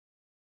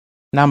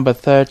Number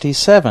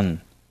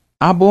 37.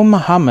 Abu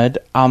Muhammad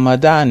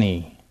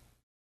al-MADANI.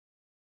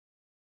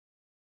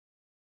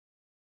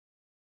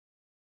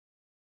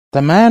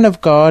 The man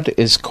of God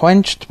is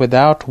quenched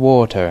without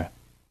water.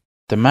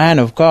 The man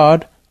of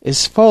God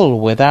is full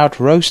without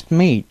roast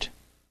meat.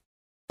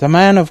 The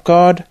man of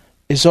God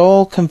is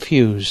all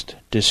confused,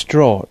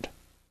 distraught.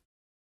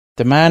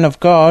 The man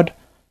of God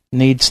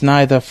needs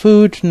neither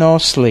food nor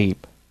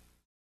sleep.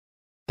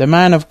 The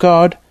man of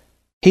God,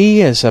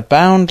 he is a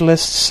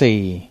boundless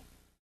sea.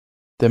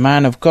 The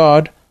man of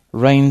God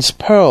rains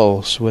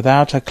pearls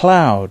without a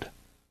cloud.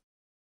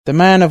 The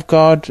man of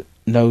God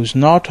knows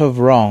not of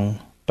wrong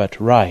but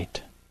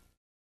right.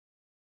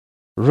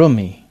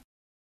 Rumi.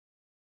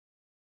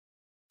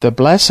 The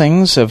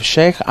blessings of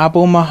Sheikh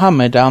Abu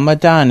Muhammad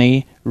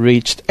al-MADANI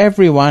reached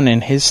everyone in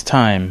his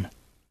time.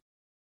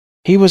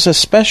 He was a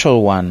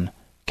special one,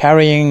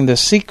 carrying the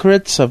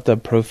secrets of the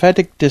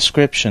prophetic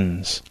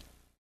descriptions.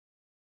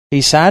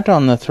 He sat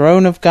on the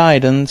throne of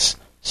guidance,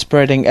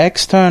 spreading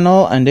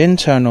external and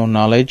internal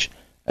knowledge,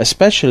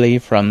 especially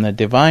from the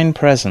divine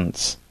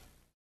presence.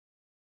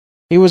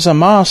 He was a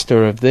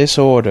master of this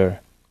order.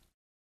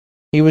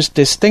 He was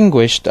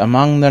distinguished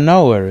among the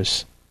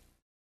knowers.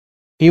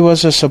 He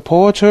was a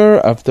supporter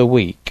of the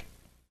weak.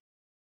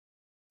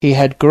 He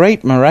had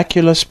great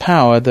miraculous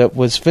power that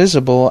was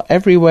visible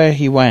everywhere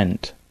he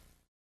went.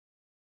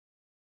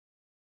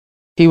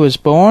 He was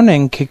born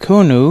in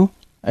Kikunu,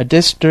 a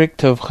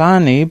district of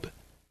Ghanib,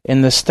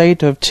 in the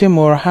state of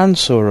Timur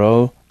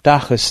Hansuro,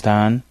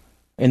 Dagestan,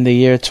 in the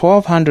year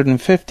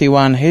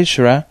 1251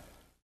 Hijra,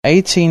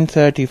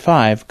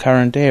 1835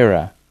 current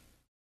era.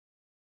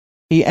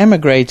 He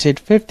emigrated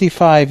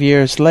 55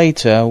 years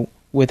later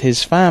with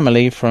his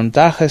family from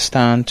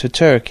Dagestan to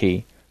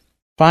Turkey,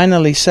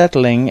 finally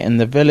settling in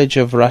the village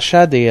of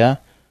Rashadia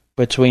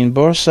between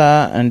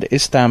Bursa and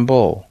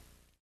Istanbul.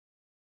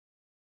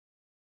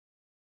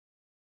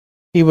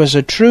 He was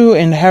a true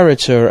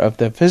inheritor of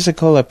the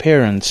physical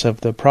appearance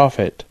of the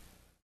Prophet.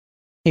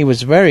 He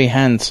was very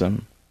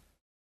handsome.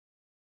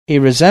 He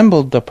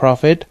resembled the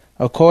Prophet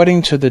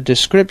according to the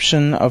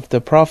description of the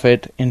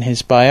Prophet in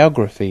his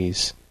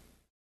biographies.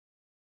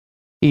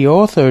 He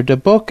authored a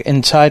book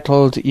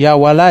entitled Ya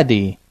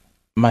Waladi,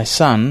 My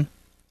Son,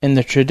 in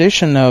the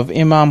tradition of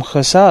Imam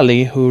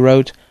Ghazali, who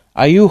wrote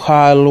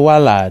Ayyuha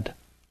al-Walad,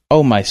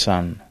 O my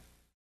son.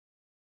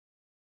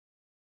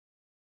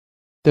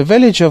 The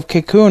village of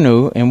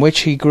Kikunu, in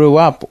which he grew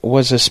up,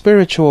 was a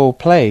spiritual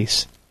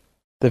place.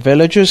 The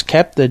villagers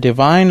kept the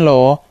divine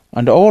law,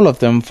 and all of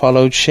them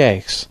followed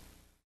sheikhs.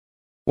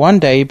 One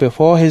day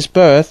before his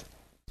birth,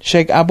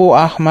 Sheikh Abu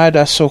Ahmad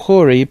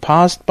as-Sukhuri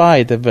passed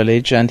by the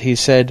village, and he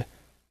said,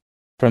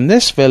 "From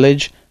this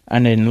village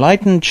an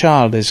enlightened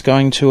child is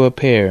going to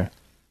appear.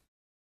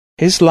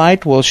 His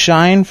light will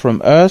shine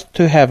from earth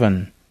to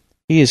heaven.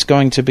 He is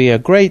going to be a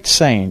great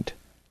saint."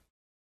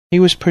 He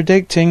was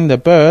predicting the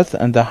birth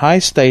and the high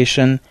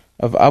station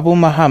of Abu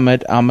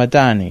Muhammad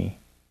al-MADANI.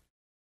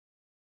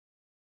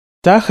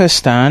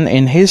 Dagestan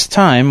in his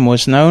time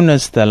was known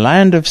as the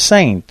land of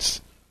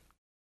saints.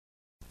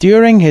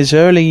 During his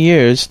early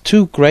years,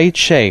 two great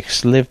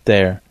sheikhs lived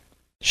there,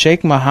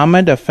 Sheikh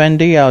Muhammad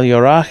Effendi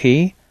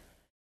al-Yarahi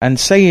and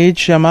Sayyid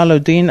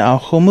Jamaluddin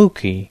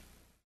al-Khumuki.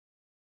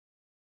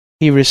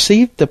 He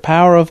received the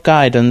power of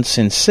guidance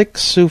in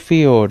 6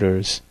 Sufi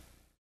orders: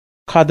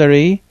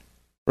 Qadri,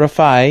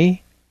 Rafai,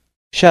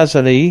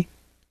 Shazali,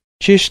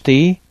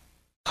 Chishti,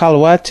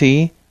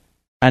 Khalwati,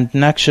 and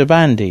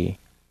Naqshbandi.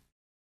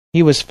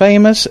 He was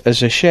famous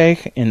as a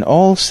sheikh in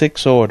all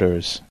 6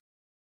 orders.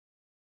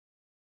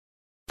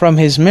 From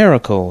his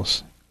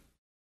miracles.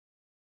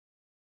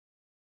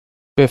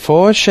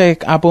 Before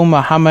Sheikh Abu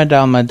Muhammad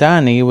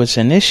al-MADANI was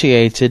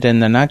initiated in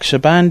the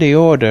Naqshbandi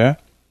order,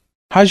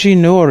 Haji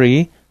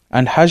Noori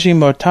and Haji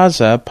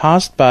Murtaza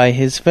passed by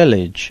his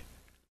village.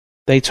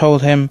 They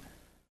told him,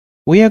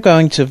 "We are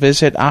going to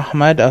visit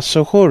Ahmad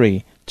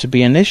as-Sukhuri to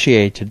be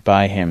initiated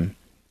by him.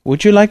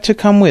 Would you like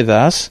to come with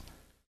us?"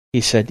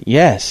 He said,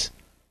 "Yes."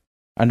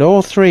 And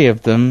all 3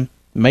 of them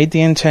made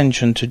the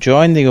intention to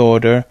join the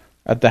order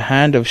at the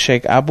hand of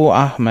Sheikh Abu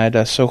Ahmad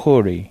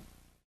as-Sukhuri.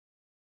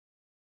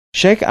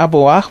 Sheikh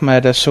Abu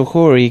Ahmad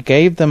as-Sukhuri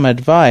gave them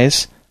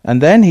advice,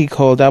 and then he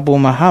called Abu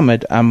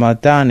Muhammad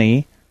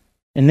al-MADANI,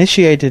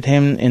 initiated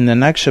him in the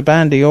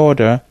Naqshbandi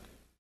order,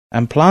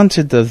 and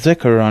planted the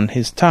dhikr on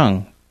his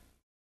tongue.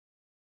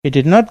 He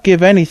did not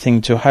give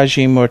anything to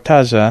Haji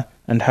Murtaza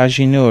and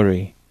Haji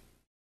Noori.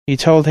 He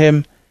told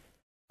him,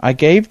 "I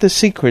gave the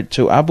secret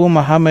to Abu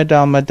Muhammad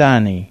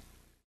al-MADANI.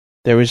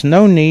 There is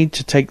no need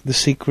to take the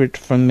secret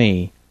from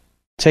me.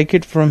 Take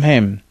it from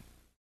him.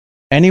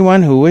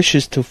 Anyone who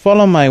wishes to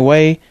follow my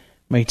way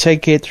may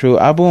take it through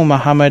Abu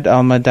Muhammad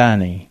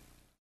al-MADANI."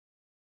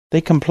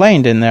 They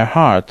complained in their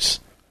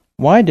hearts,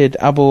 "Why did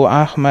Abu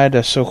Ahmad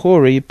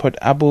as-Sukhuri put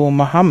Abu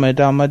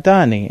Muhammad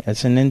al-MADANI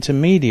as an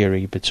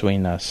intermediary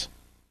between us?"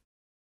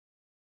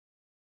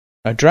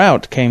 A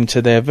drought came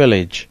to their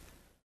village.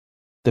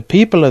 The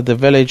people of the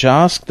village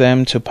asked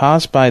them to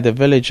pass by the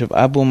village of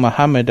Abu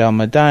Muhammad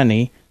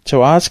al-MADANI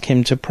to ask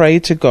him to pray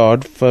to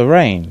God for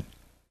rain.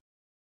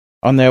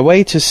 On their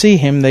way to see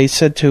him, they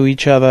said to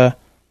each other,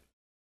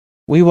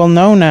 "We will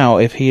know now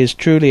if he is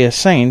truly a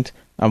saint,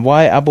 and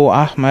why Abu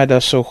Ahmad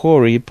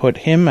al-Sukhuri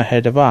put him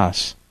ahead of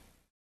us."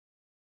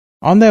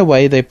 On their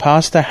way they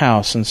passed a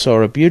house and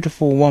saw a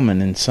beautiful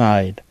woman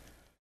inside.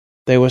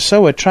 They were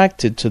so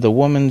attracted to the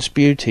woman's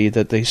beauty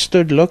that they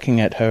stood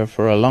looking at her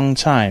for a long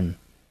time.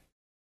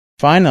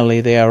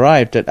 Finally they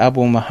arrived at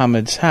Abu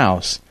Muhammad's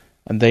house,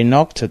 and they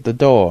knocked at the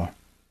door.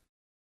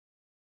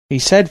 He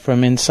said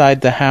from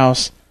inside the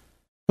house,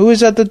 "Who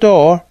is at the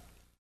door?"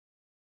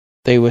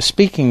 They were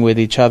speaking with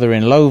each other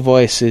in low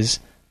voices,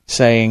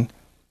 saying,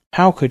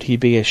 "How could he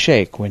be a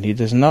sheikh when he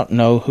does not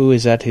know who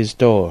is at his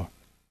door?"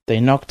 They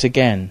knocked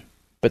again,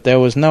 but there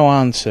was no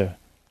answer.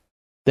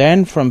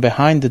 Then from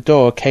behind the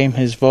door came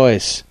his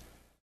voice,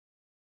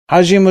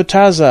 "Haji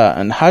Murtaza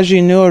and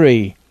Haji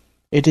Nuri,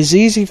 it is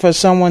easy for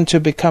someone to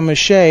become a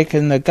sheikh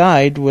and a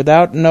guide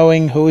without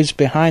knowing who is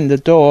behind the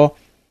door,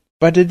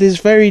 but it is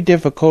very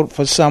difficult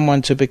for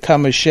someone to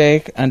become a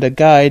sheikh and a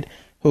guide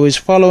who is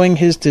following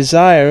his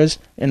desires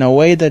in a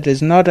way that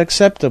is not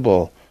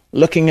acceptable,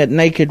 looking at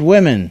naked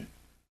women."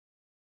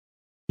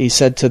 He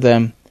said to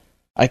them,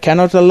 "I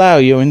cannot allow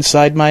you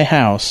inside my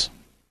house."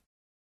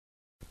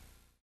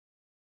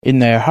 In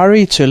their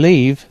hurry to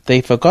leave, they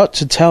forgot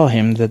to tell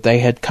him that they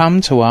had come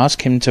to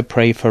ask him to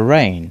pray for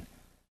rain.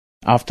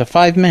 After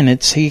 5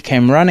 minutes he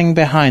came running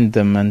behind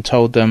them and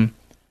told them,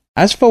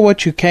 "As for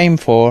what you came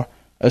for,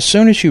 as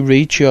soon as you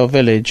reach your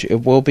village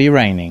it will be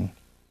raining."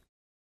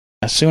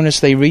 As soon as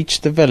they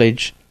reached the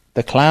village,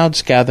 the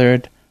clouds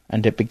gathered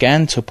and it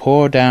began to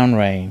pour down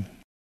rain.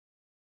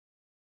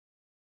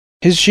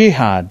 His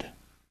jihad.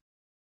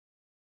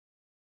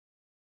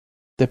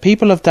 The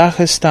people of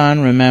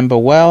Dagestan remember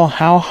well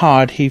how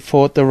hard he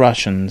fought the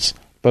Russians,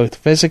 both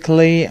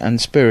physically and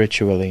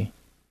spiritually.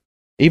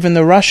 Even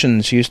the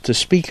Russians used to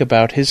speak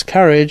about his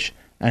courage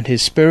and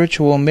his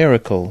spiritual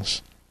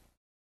miracles.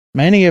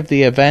 Many of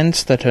the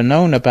events that are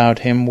known about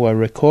him were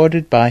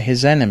recorded by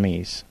his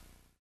enemies.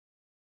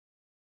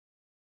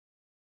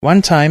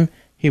 One time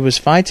he was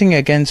fighting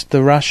against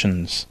the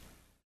Russians.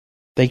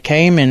 They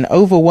came in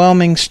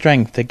overwhelming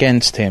strength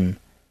against him.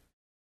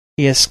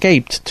 He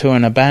escaped to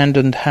an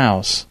abandoned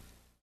house.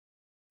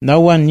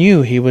 No one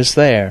knew he was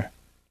there.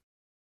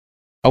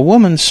 A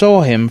woman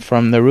saw him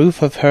from the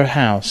roof of her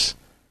house.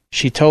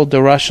 She told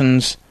the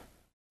Russians,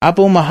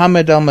 "Abu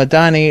Muhammad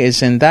al-MADANI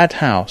is in that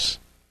house."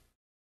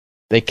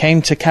 They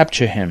came to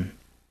capture him.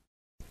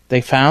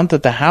 They found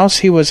that the house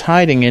he was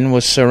hiding in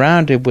was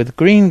surrounded with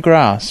green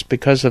grass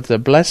because of the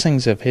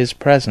blessings of his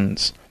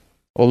presence,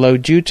 although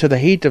due to the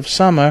heat of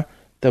summer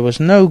there was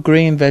no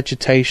green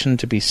vegetation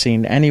to be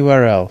seen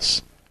anywhere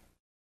else.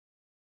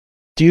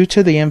 Due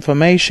to the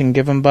information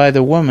given by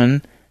the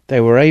woman, they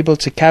were able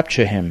to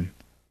capture him.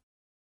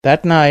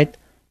 That night,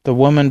 the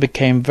woman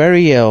became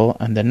very ill,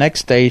 and the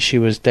next day she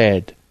was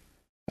dead.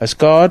 As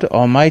God,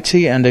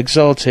 Almighty and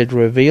Exalted,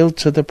 revealed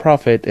to the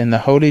Prophet in the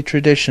Holy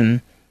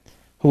Tradition,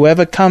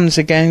 "Whoever comes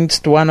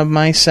against one of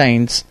my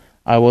saints,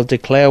 I will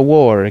declare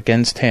war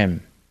against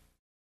him."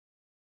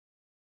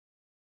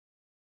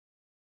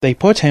 They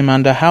put him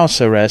under house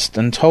arrest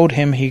and told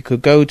him he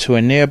could go to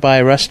a nearby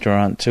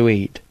restaurant to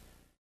eat.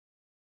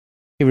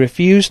 He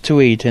refused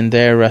to eat in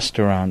their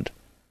restaurant.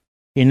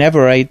 He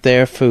never ate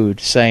their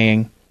food,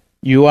 saying,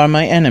 "You are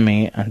my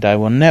enemy, and I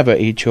will never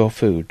eat your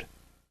food."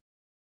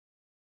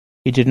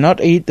 He did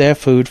not eat their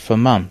food for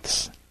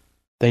months.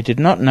 They did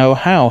not know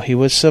how he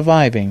was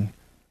surviving.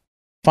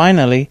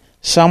 Finally,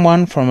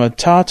 someone from a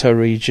Tartar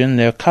region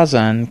near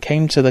Kazan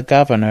came to the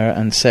governor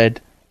and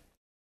said,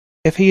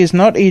 "If he is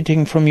not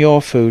eating from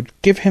your food,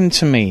 give him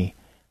to me.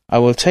 I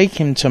will take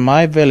him to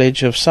my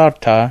village of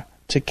Sartar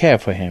to care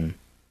for him."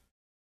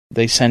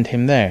 They sent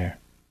him there.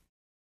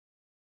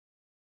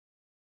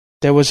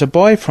 There was a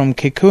boy from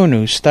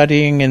Kikunu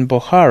studying in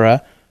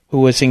Bukhara who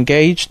was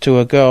engaged to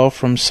a girl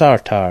from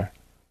Sartar.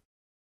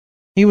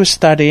 He was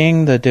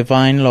studying the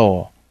divine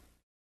law.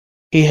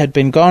 He had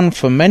been gone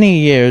for many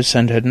years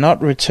and had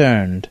not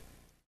returned.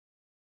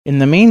 In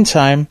the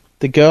meantime,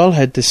 the girl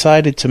had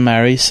decided to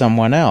marry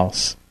someone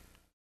else.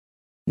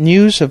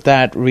 News of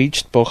that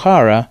reached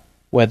Bukhara,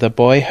 where the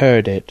boy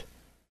heard it.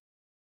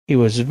 He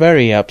was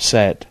very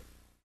upset.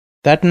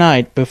 That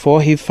night,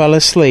 before he fell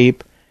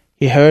asleep,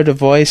 he heard a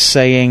voice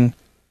saying,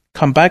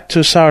 "Come back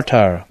to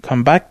Sartar,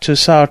 come back to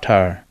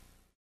Sartar."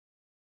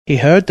 He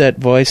heard that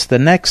voice the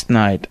next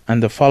night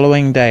and the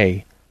following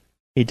day.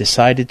 He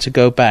decided to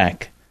go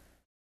back.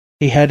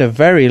 He had a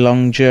very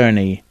long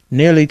journey,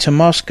 nearly to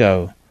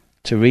Moscow,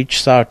 to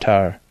reach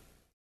Sartar.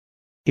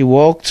 He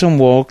walked and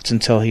walked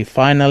until he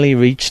finally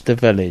reached the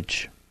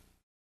village.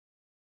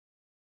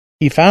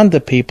 He found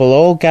the people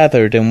all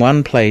gathered in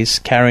one place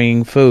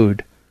carrying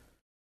food.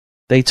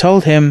 They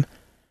told him,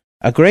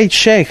 "A great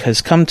sheikh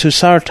has come to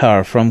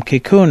Sartar from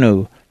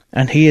Kikunu,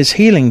 and he is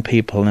healing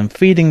people and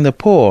feeding the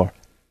poor.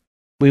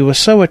 We were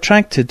so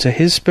attracted to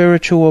his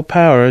spiritual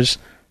powers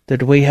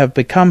that we have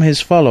become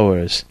his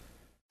followers.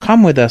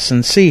 Come with us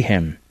and see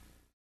him."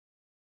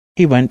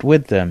 He went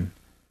with them.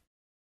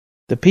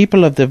 The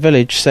people of the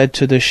village said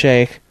to the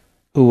sheikh,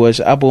 who was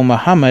Abu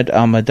Muhammad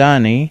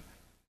al-Madani,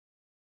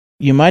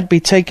 "You might be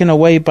taken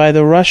away by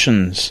the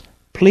Russians.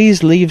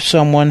 Please leave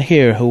someone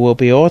here who will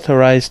be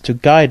authorized to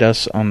guide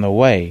us on the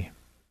way."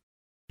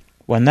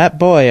 When that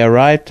boy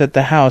arrived at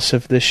the house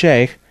of the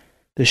sheikh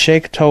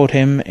told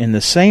him in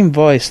the same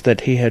voice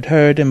that he had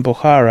heard in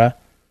Bukhara,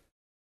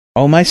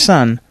 "O my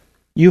son,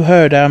 you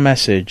heard our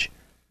message.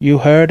 You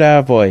heard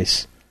our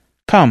voice.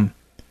 Come,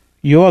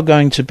 you are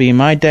going to be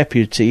my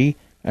deputy,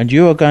 and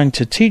you are going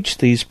to teach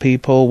these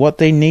people what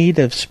they need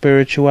of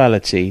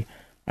spirituality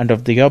and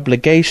of the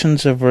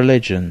obligations of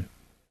religion,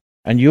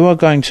 and you are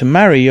going to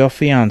marry your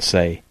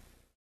fiancée."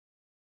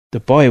 The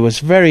boy was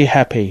very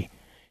happy.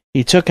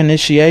 He took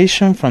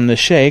initiation from the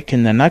sheikh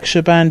in the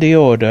Naqshbandi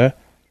order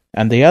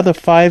and the other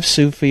 5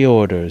 Sufi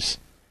orders.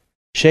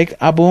 Sheikh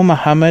Abu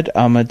Muhammad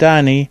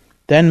al-Madani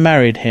then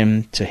married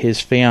him to his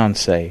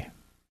fiancée.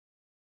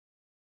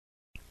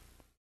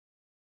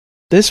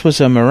 This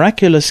was a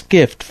miraculous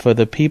gift for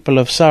the people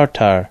of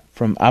Sartar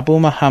from Abu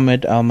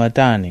Muhammad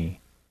al-Madani.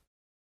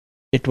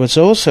 It was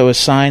also a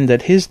sign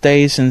that his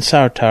days in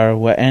Sartar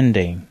were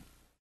ending.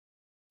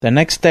 The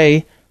next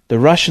day, the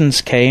Russians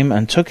came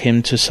and took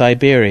him to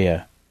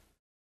Siberia.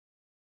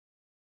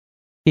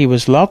 He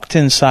was locked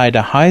inside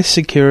a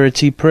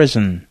high-security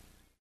prison.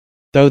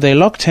 Though they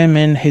locked him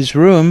in his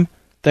room,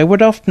 they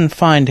would often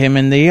find him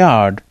in the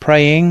yard,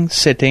 praying,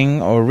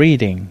 sitting, or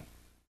reading.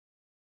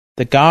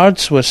 The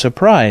guards were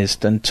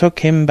surprised and took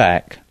him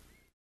back.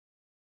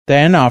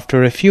 Then,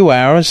 after a few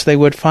hours, they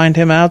would find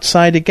him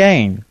outside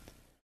again,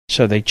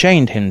 so they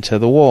chained him to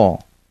the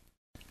wall.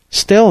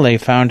 Still they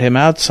found him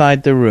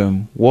outside the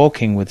room,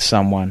 walking with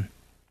someone.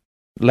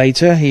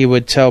 Later he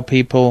would tell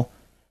people,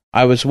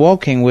 "I was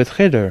walking with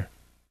Khidr."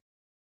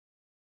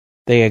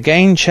 They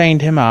again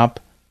chained him up,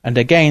 and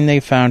again they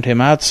found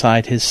him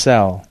outside his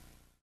cell.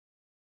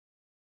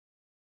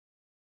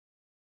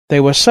 They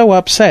were so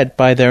upset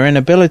by their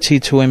inability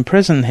to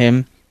imprison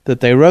him that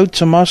they wrote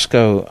to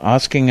Moscow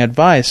asking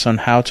advice on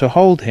how to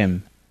hold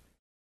him.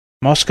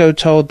 Moscow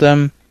told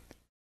them,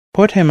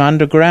 "Put him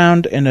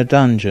underground in a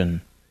dungeon."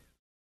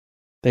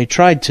 They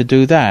tried to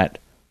do that,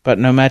 but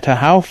no matter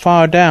how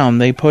far down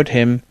they put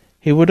him,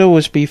 he would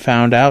always be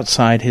found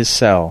outside his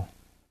cell.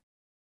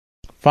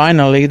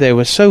 Finally, they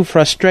were so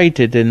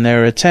frustrated in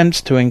their attempts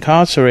to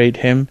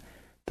incarcerate him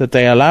that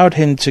they allowed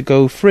him to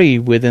go free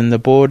within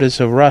the borders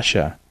of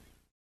Russia.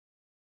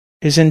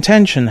 His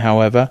intention,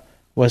 however,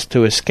 was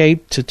to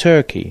escape to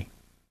Turkey.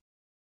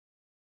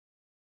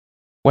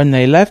 When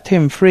they left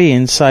him free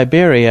in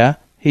Siberia,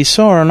 he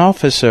saw an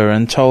officer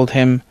and told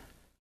him,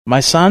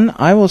 "My son,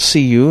 I will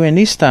see you in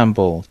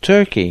Istanbul,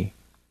 Turkey.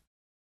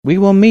 We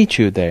will meet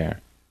you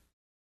there."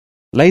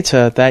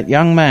 Later, that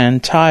young man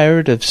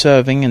tired of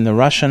serving in the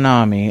Russian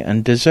army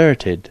and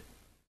deserted.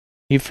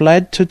 He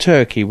fled to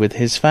Turkey with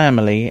his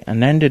family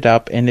and ended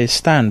up in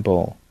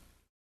Istanbul.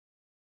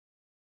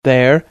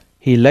 There,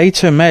 he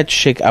later met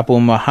Sheikh Abu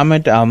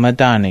Muhammad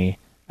al-Madani,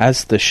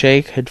 as the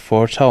sheikh had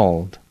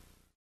foretold.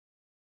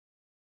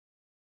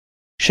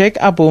 Sheikh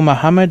Abu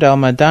Muhammad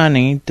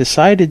al-Madani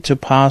decided to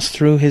pass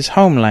through his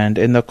homeland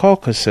in the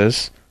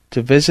Caucasus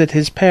to visit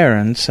his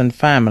parents and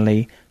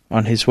family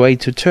on his way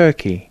to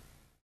Turkey.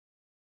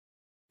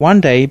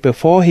 One day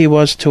before he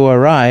was to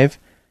arrive,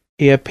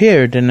 he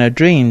appeared in a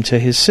dream to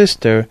his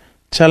sister,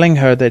 telling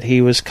her that he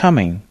was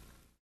coming.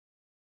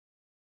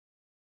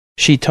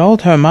 She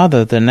told her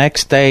mother the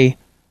next day,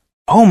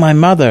 "Oh, my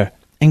mother,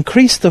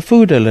 increase the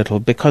food a little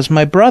because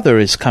my brother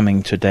is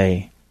coming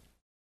today."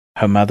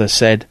 Her mother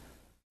said,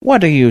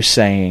 "What are you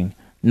saying?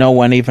 No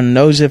one even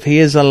knows if he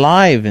is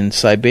alive in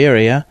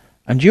Siberia,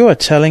 and you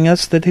are telling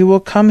us that he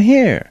will come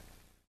here."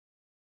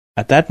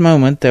 At that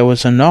moment there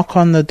was a knock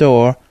on the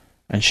door,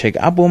 and Sheikh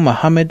Abu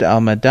Muhammad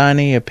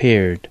al-Madani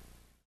appeared.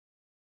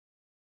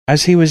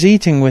 As he was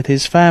eating with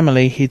his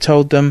family, he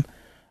told them,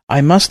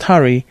 "I must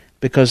hurry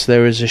because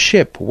there is a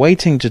ship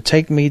waiting to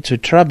take me to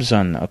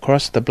Trabzon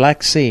across the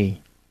Black Sea."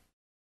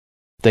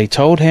 They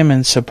told him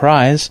in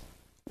surprise,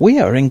 "We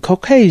are in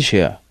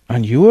Caucasia,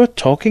 and you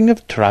are talking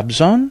of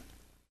Trabzon?"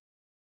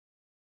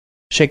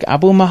 Sheikh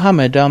Abu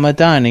Muhammad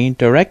al-Madani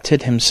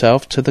directed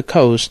himself to the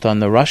coast on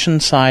the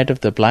Russian side of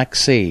the Black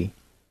Sea.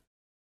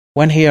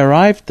 When he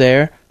arrived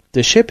there,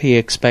 the ship he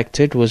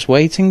expected was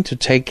waiting to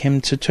take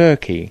him to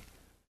Turkey.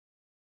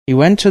 He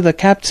went to the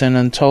captain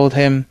and told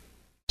him,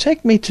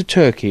 "Take me to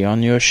Turkey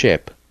on your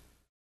ship."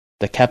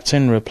 The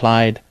captain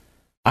replied,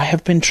 "I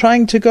have been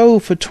trying to go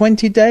for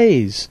 20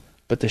 days,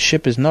 but the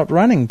ship is not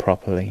running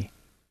properly."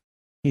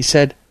 He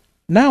said,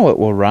 "Now it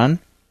will run.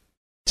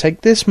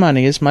 Take this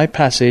money as my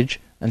passage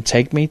and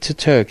take me to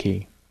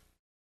Turkey."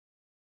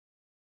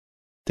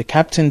 The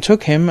captain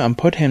took him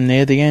and put him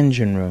near the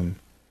engine room.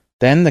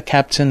 Then the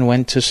captain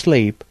went to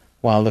sleep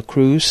while the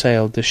crew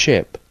sailed the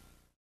ship.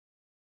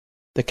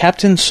 The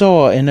captain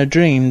saw in a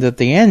dream that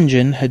the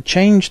engine had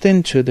changed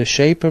into the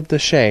shape of the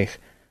sheikh,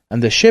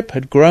 and the ship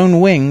had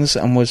grown wings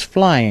and was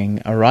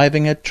flying,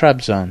 arriving at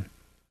Trabzon.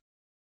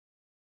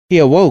 He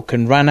awoke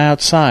and ran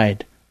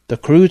outside. The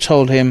crew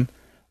told him,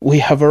 "We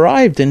have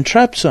arrived in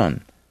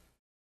Trabzon."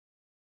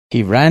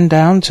 He ran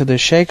down to the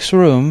Sheikh's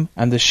room,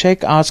 and the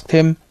Sheikh asked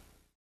him,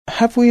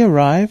 "Have we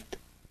arrived?"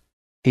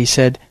 He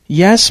said,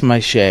 "Yes, my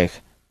Sheikh.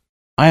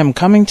 I am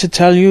coming to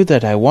tell you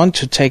that I want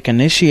to take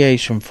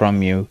initiation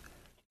from you.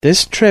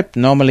 This trip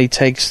normally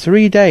takes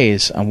 3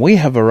 days, and we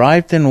have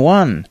arrived in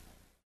 1.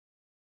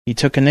 He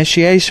took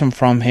initiation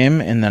from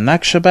him in the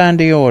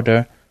Naqshbandi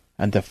order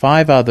and the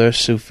 5 other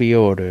Sufi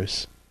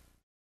orders.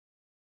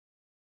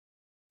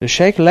 The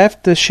Sheikh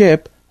left the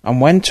ship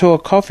and went to a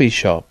coffee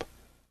shop.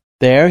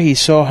 There he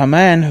saw a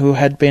man who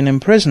had been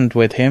imprisoned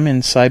with him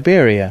in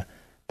Siberia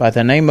by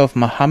the name of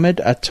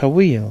Muhammad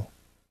at-Tawil.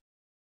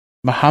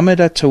 Muhammad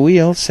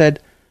at-Tawil said,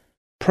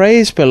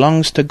 "Praise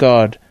belongs to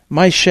God.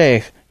 My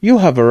Sheikh, you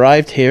have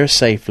arrived here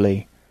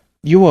safely.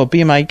 You will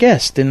be my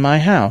guest in my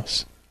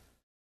house."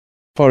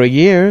 For a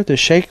year the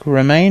Sheikh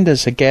remained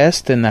as a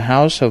guest in the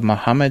house of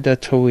Muhammad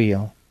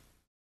at-Tawil.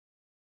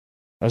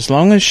 As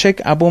long as Sheikh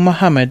Abu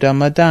Muhammad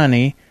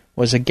al-Madani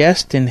was a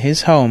guest in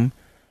his home,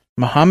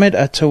 Muhammad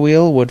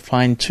at-Tawil would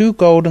find 2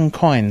 golden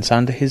coins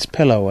under his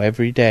pillow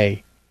every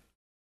day.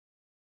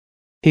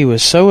 He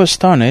was so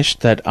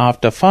astonished that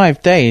after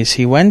 5 days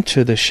he went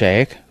to the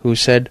Sheikh, who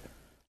said,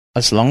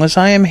 "As long as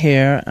I am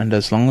here, and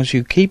as long as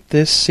you keep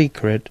this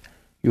secret,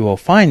 you will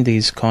find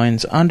these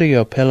coins under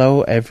your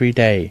pillow every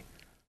day.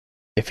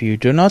 If you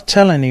do not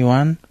tell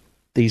anyone,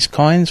 these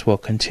coins will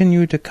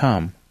continue to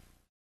come."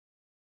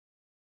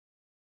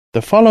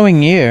 The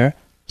following year,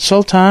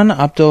 Sultan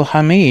Abdul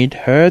Hamid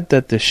heard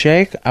that the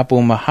Sheikh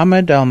Abu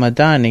Muhammad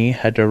al-Madani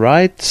had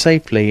arrived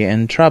safely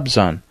in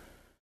Trabzon,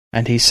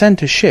 and he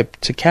sent a ship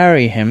to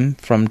carry him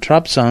from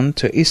Trabzon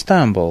to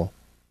Istanbul.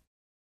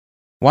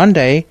 One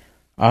day,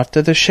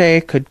 after the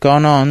Sheikh had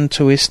gone on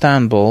to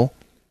Istanbul,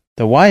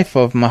 the wife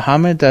of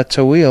Muhammad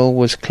at-Tawil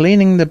was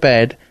cleaning the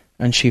bed,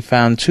 and she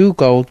found 2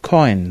 gold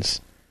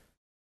coins.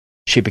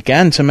 She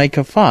began to make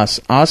a fuss,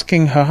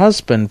 asking her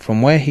husband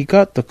from where he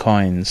got the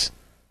coins.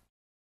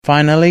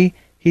 Finally,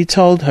 he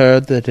told her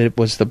that it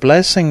was the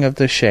blessing of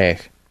the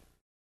Sheikh.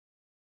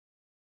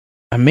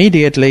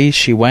 Immediately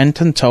she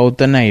went and told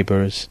the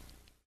neighbors.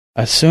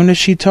 As soon as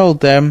she told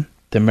them,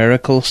 the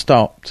miracle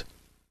stopped.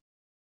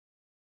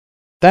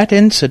 That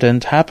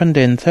incident happened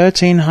in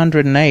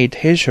 1308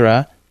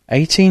 Hijra,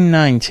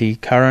 1890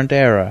 current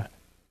era.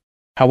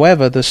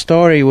 However, the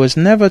story was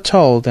never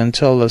told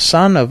until the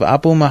son of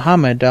Abu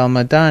Muhammad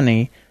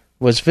al-Madani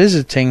was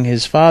visiting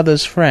his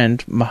father's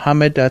friend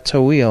Muhammad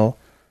at-Tawil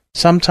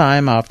some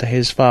time after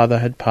his father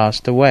had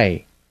passed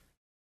away.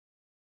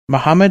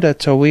 Muhammad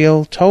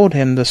at-Tawil told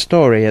him the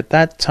story at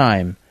that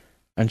time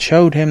and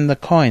showed him the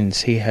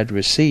coins he had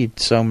received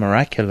so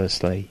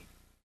miraculously.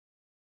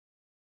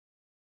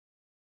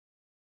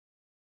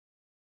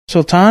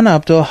 Sultan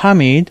Abdul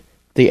Hamid,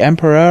 the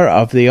Emperor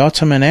of the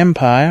Ottoman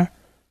Empire,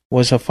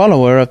 was a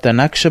follower of the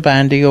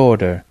Naqshbandi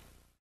order.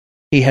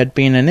 He had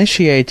been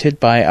initiated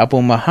by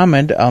Abu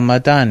Muhammad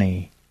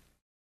al-Madani.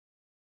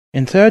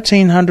 In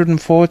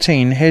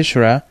 1314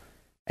 Hijra,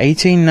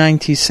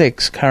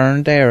 1896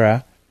 current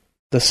era,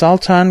 the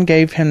Sultan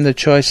gave him the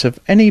choice of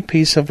any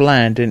piece of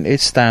land in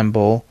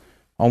Istanbul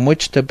on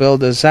which to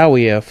build a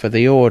zawiya for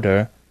the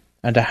order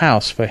and a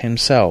house for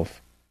himself.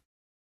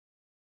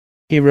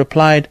 He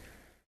replied,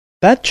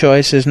 "That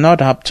choice is not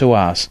up to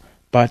us,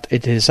 but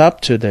it is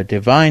up to the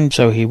divine."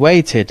 So he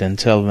waited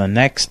until the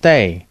next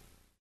day.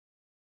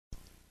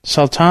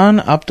 Sultan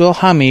Abdul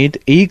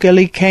Hamid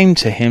eagerly came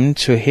to him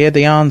to hear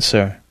the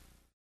answer.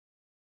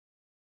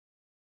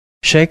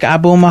 Sheikh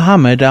Abu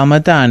Muhammad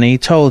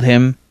al-Madani told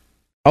him,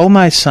 "O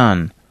my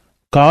son,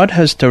 God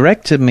has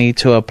directed me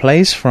to a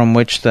place from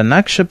which the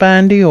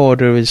Naqshbandi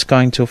order is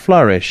going to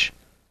flourish.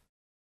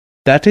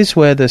 That is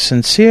where the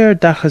sincere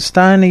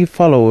Daghestani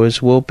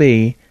followers will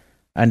be,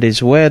 and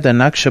is where the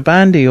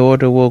Naqshbandi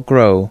order will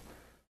grow,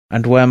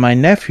 and where my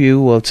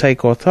nephew will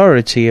take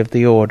authority of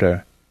the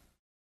order."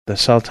 The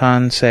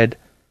Sultan said,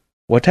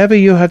 "Whatever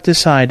you have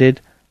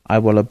decided, I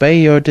will obey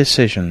your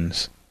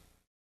decisions."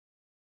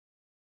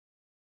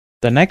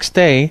 The next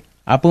day,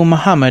 Abu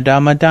Muhammad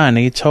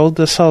al-Madani told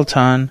the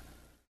Sultan,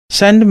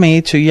 "Send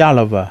me to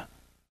Yalova.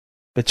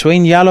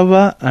 Between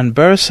Yalova and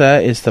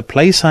Bursa is the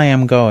place I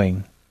am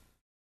going."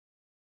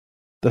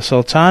 The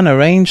Sultan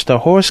arranged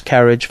a horse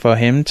carriage for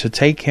him to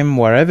take him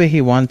wherever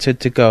he wanted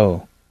to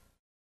go.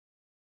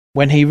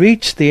 When he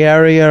reached the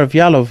area of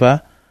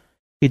Yalova,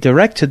 he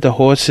directed the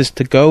horses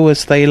to go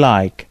as they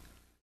like.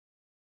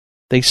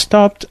 They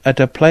stopped at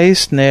a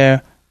place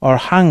near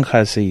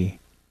Orhangazi.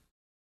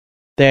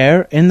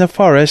 There, in the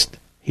forest,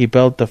 he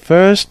built the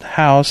first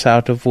house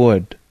out of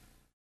wood.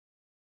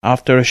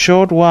 After a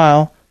short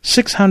while,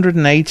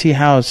 680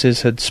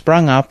 houses had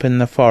sprung up in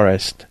the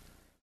forest,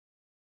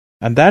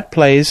 and that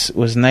place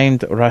was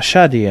named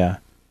Rashadia,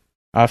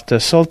 after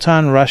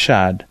Sultan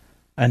Rashad,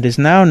 and is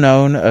now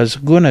known as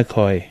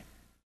Gunakoi.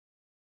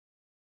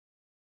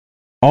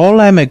 All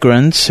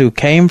emigrants who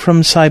came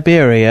from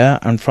Siberia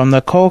and from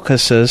the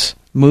Caucasus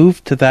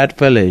moved to that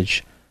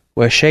village,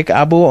 where Sheikh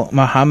Abu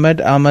Muhammad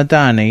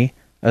al-Madani,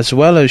 as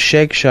well as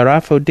Sheikh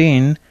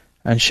Sharafuddin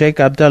and Sheikh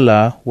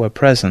Abdullah, were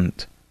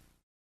present.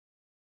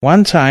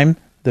 One time,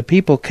 the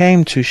people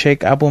came to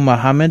Sheikh Abu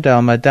Muhammad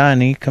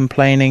al-Madani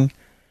complaining,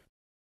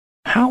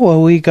 "How are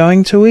we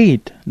going to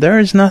eat? There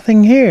is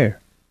nothing here."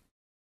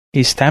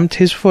 He stamped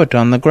his foot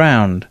on the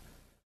ground.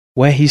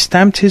 Where he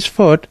stamped his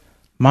foot,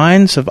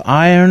 mines of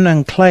iron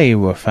and clay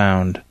were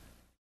found.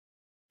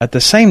 At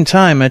the same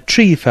time, a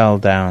tree fell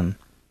down.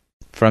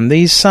 From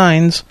these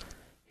signs,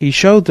 he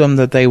showed them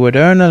that they would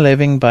earn a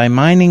living by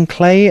mining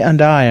clay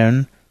and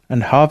iron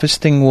and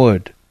harvesting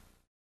wood.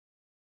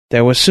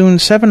 There were soon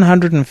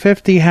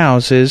 750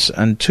 houses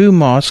and 2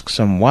 mosques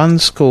and 1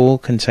 school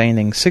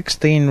containing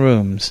 16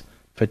 rooms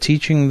for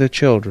teaching the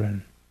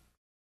children.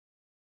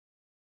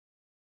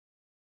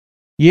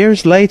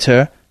 Years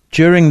later,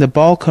 during the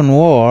Balkan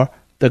War,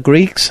 the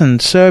Greeks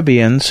and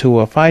Serbians who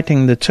were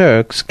fighting the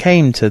Turks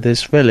came to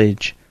this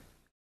village.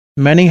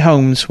 Many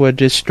homes were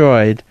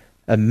destroyed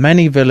and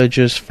many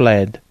villagers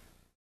fled.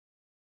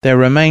 There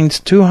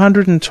remained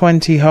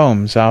 220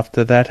 homes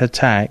after that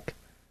attack.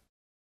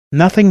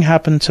 Nothing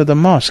happened to the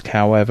mosque,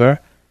 however,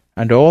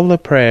 and all the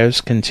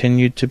prayers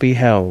continued to be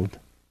held.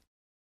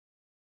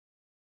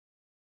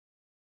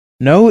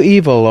 No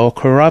evil or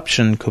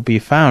corruption could be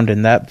found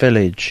in that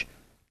village.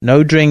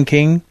 No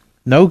drinking,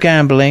 no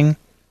gambling,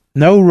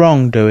 no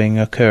wrongdoing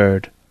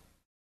occurred.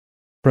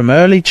 From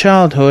early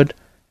childhood,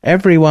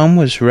 everyone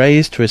was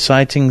raised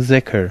reciting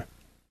zikr.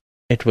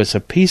 It was a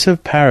piece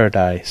of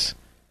paradise.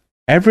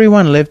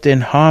 Everyone lived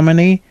in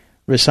harmony,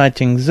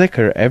 reciting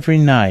zikr every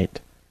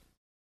night.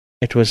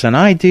 It was an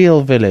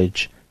ideal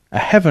village, a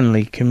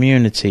heavenly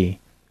community.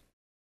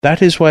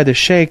 That is why the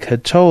Sheikh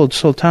had told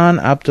Sultan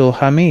Abdul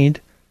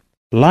Hamid,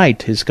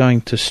 "Light is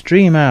going to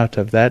stream out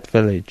of that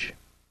village."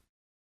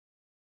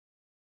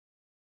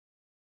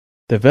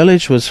 The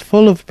village was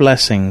full of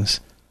blessings.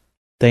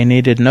 They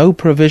needed no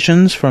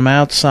provisions from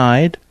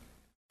outside.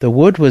 The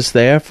wood was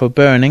there for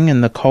burning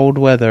in the cold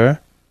weather.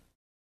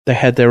 They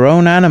had their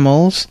own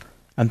animals,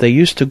 and they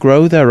used to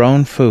grow their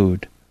own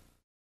food.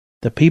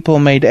 The people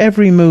made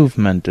every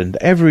movement and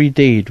every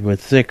deed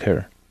with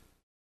zikr.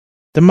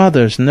 The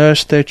mothers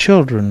nursed their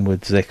children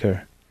with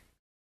zikr.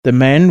 The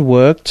men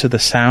worked to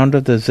the sound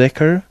of the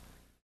zikr.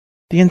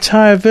 The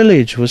entire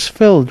village was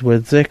filled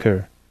with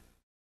zikr.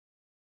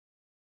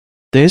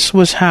 This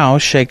was how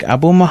Sheikh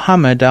Abu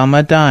Muhammad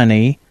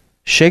al-Madani,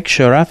 Sheikh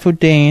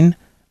Sharafuddin,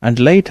 and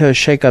later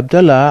Sheikh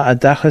Abdullah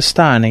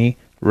ad-Daghestani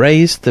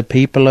raised the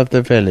people of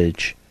the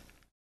village.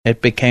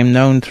 It became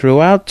known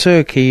throughout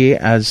Turkey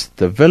as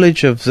the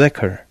Village of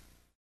Zikr.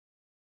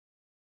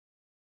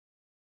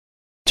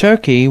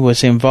 Turkey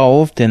was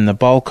involved in the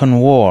Balkan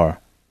War.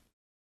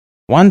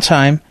 One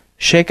time,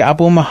 Sheikh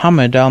Abu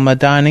Muhammad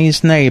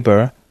al-Madani's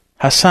neighbor,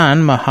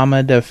 Hassan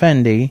Muhammad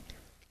Effendi,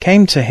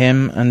 came to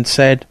him and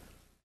said,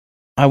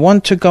 "I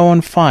want to go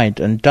and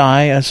fight and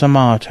die as a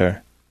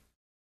martyr."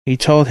 He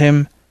told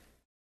him,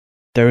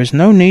 "There is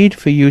no need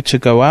for you to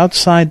go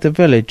outside the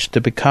village to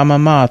become a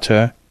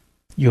martyr.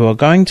 You are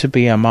going to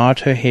be a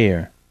martyr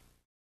here."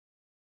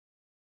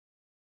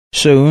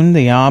 Soon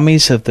the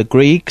armies of the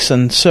Greeks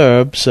and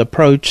Serbs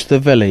approached the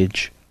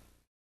village.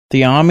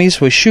 The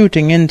armies were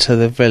shooting into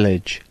the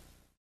village.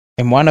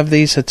 In one of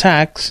these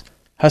attacks,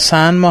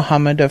 Hassan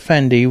Muhammad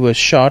Effendi was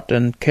shot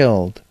and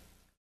killed.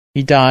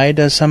 He died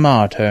as a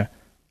martyr,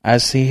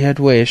 as he had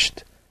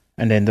wished,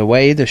 and in the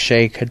way the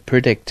Sheikh had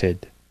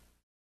predicted.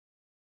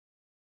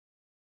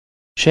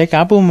 Sheikh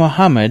Abu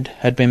Muhammad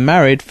had been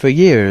married for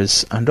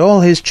years, and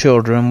all his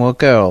children were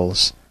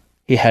girls.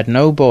 He had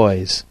no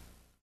boys.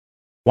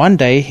 One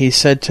day he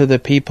said to the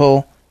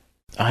people,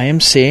 "I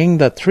am seeing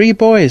that 3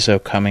 boys are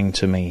coming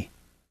to me."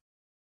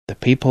 The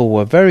people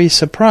were very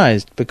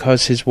surprised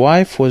because his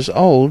wife was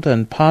old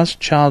and past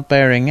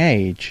childbearing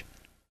age.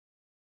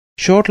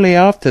 Shortly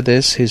after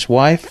this, his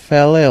wife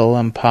fell ill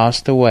and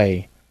passed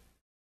away.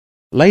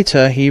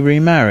 Later he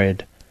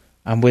remarried,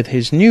 and with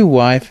his new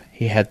wife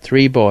he had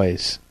 3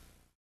 boys.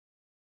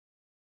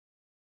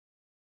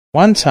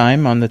 One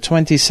time, on the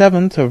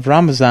 27th of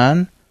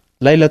Ramazan,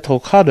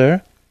 Laylatul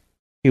Qadr,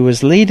 he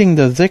was leading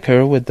the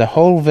zikr with the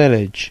whole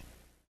village.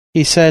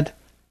 He said,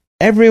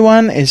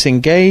 "Everyone is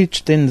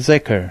engaged in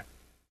zikr.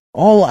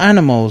 All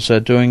animals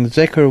are doing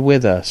zikr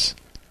with us.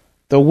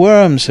 The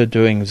worms are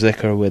doing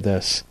zikr with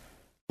us.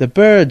 The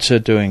birds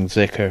are doing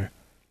zikr.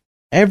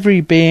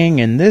 Every being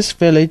in this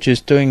village is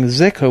doing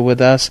zikr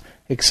with us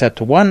except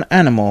one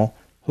animal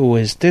who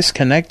is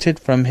disconnected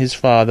from his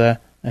father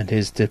and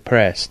is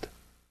depressed.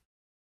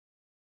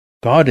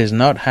 God is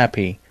not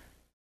happy,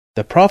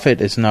 the Prophet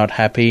is not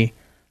happy,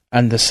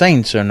 and the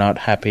saints are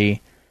not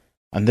happy,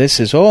 and this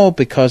is all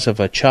because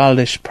of a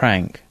childish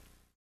prank."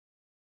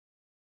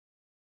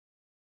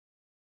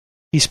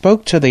 He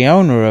spoke to the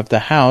owner of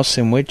the house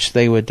in which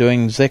they were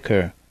doing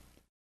zikr.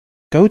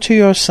 "Go to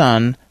your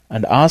son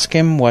and ask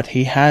him what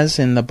he has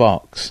in the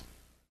box."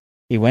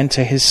 He went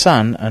to his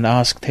son and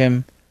asked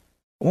him,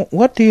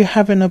 "What do you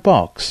have in a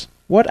box?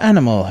 What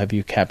animal have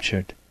you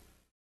captured?"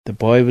 The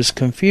boy was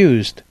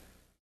confused.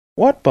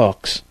 "What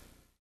box?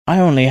 I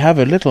only have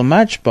a little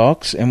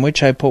matchbox in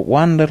which I put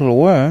one little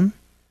worm."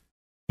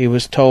 He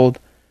was told,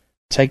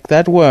 "Take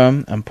that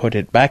worm and put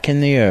it back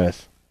in the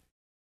earth."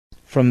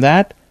 From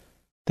that,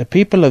 the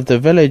people of the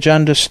village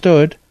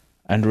understood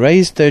and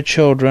raised their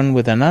children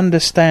with an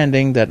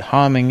understanding that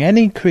harming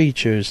any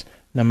creatures,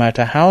 no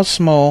matter how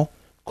small,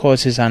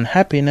 causes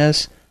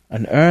unhappiness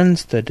and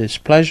earns the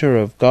displeasure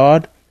of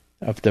God,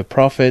 of the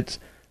prophets,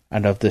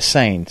 and of the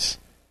saints.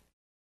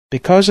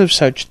 Because of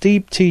such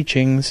deep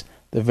teachings,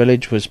 the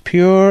village was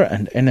pure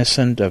and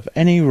innocent of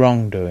any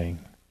wrongdoing.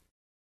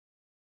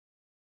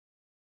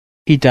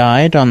 He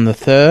died on the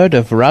 3rd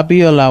of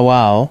Rabiul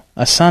Awal,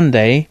 a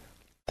Sunday,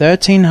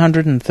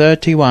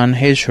 1331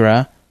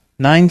 Hijra,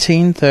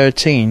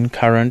 1913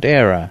 current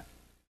era.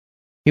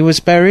 He was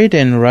buried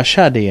in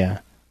Rashadia,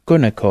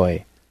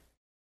 Gunakoi.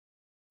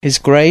 His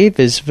grave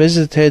is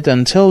visited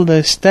until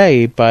this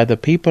day by the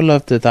people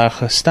of the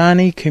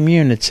Daghestani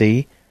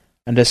community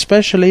and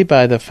especially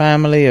by the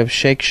family of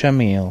Sheikh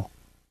Shamil.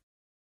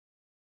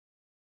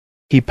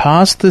 He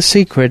passed the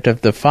secret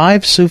of the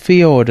 5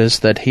 Sufi orders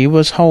that he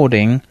was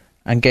holding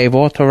and gave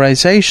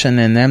authorization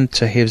in them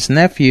to his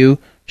nephew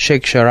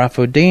Sheikh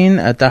Sharafuddin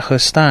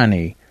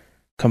ad-Daghestani,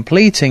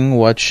 completing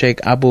what Sheikh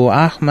Abu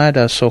Ahmad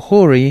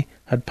al-Sukhuri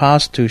had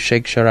passed to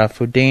Sheikh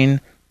Sharafuddin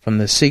from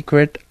the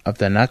secret of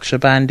the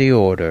Naqshbandi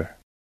order.